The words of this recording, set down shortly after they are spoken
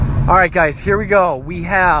All right, guys, here we go. We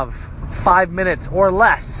have 5 minutes or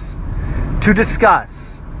less to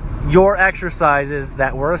discuss your exercises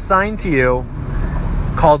that were assigned to you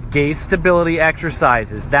called gaze stability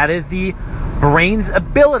exercises. That is the brain's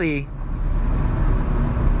ability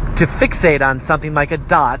to fixate on something like a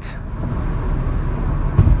dot,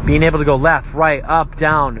 being able to go left, right, up,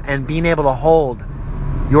 down, and being able to hold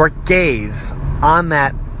your gaze on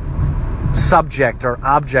that subject or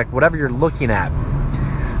object, whatever you're looking at.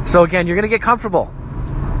 So again, you're going to get comfortable.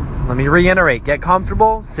 Let me reiterate, get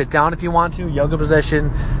comfortable, sit down if you want to, yoga position,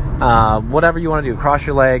 whatever you want to do, cross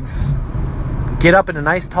your legs, get up in a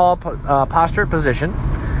nice tall posture position.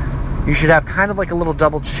 You should have kind of like a little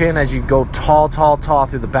double chin as you go tall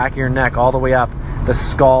through the back of your neck, all the way up the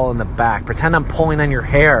skull and the back. Pretend I'm pulling on your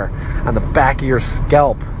hair on the back of your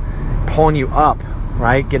scalp, pulling you up,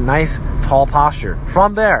 right? Get nice tall posture.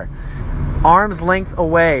 From there, arm's length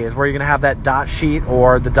away is where you're going to have that dot sheet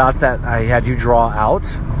or the dots that I had you draw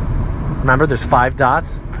out. Remember, there's 5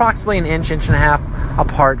 dots, approximately an inch and a half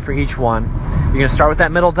apart for each one. You're going to start with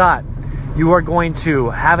that middle dot. You are going to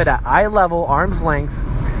have it at eye level, arm's length.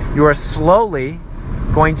 You are slowly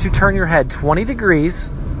going to turn your head 20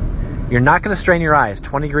 degrees. You're not going to strain your eyes.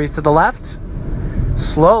 20 degrees to the left.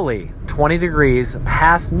 Slowly, 20 degrees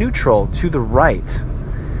past neutral to the right.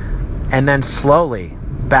 And then slowly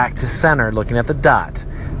back to center, looking at the dot.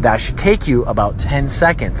 That should take you about 10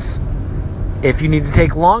 seconds. If you need to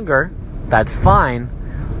take longer, that's fine.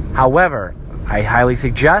 However, I highly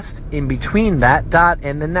suggest in between that dot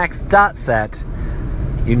and the next dot set,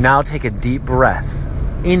 you now take a deep breath.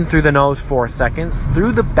 In through the nose 4 seconds,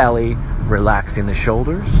 through the belly, relaxing the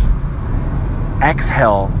shoulders.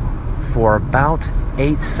 Exhale for about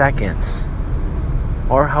 8 seconds,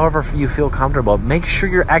 or however you feel comfortable. Make sure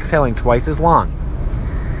you're exhaling twice as long.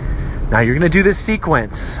 Now you're going to do this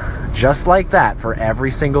sequence just like that for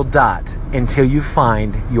every single dot until you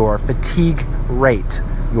find your fatigue rate,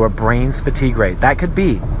 your brain's fatigue rate. That could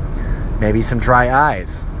be maybe some dry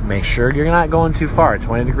eyes. Make sure you're not going too far,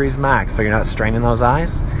 20 degrees max, so you're not straining those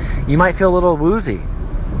eyes. You might feel a little woozy.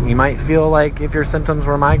 You might feel like if your symptoms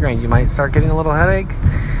were migraines, you might start getting a little headache.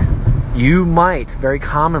 You might, very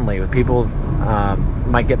commonly with people,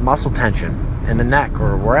 might get muscle tension in the neck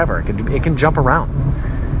or wherever. It can jump around.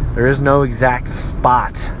 There is no exact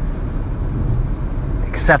spot.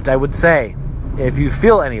 Except I would say, if you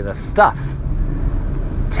feel any of this stuff,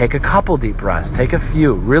 take a couple deep breaths, take a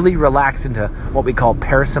few, really relax into what we call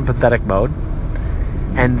parasympathetic mode,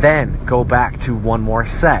 and then go back to one more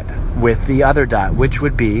set with the other dot, which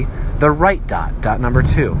would be the right dot, dot number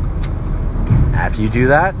 2. After you do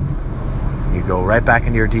that, you go right back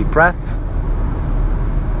into your deep breath.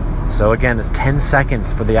 So again, it's 10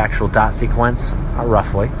 seconds for the actual dot sequence,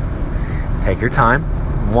 roughly. Take your time,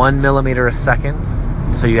 1 millimeter a second.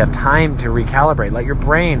 So you have time to recalibrate. Let your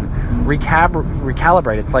brain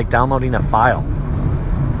recalibrate. It's like downloading a file.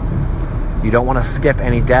 You don't want to skip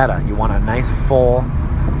any data. You want a nice, full,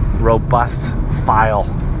 robust file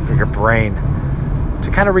for your brain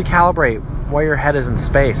to kind of recalibrate where your head is in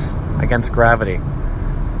space against gravity.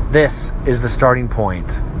 This is the starting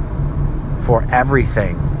point for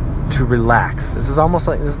everything to relax. This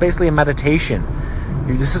is basically a meditation.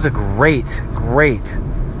 This is a great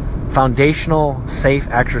foundational, safe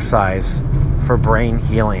exercise for brain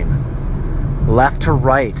healing. Left to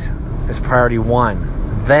right is priority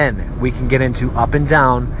 1. Then we can get into up and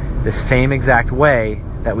down the same exact way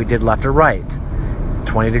that we did left to right.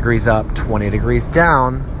 20 degrees up, 20 degrees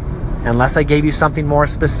down. Unless I gave you something more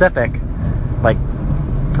specific, like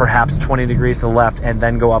perhaps 20 degrees to the left and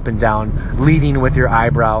then go up and down, leading with your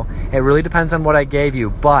eyebrow. It really depends on what I gave you,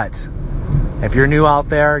 but if you're new out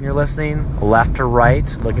there and you're listening, left to right,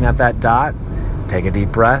 looking at that dot, take a deep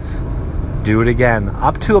breath, do it again,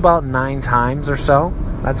 up to about 9 times or so.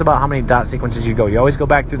 That's about how many dot sequences you go. You always go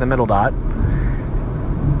back through the middle dot.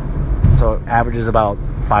 So average is about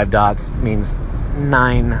 5 dots, means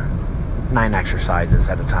 9 exercises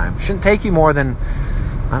at a time. Shouldn't take you more than,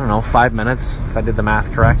 5 minutes, if I did the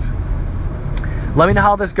math correct. Let me know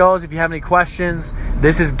how this goes. If you have any questions,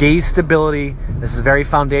 this is gaze stability. This is very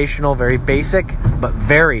foundational, very basic, but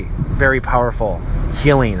very, very powerful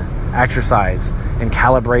healing exercise and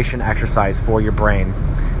calibration exercise for your brain,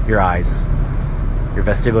 your eyes, your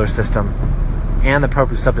vestibular system, and the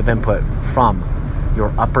proprioceptive input from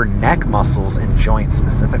your upper neck muscles and joints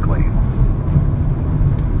specifically.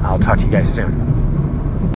 I'll talk to you guys soon.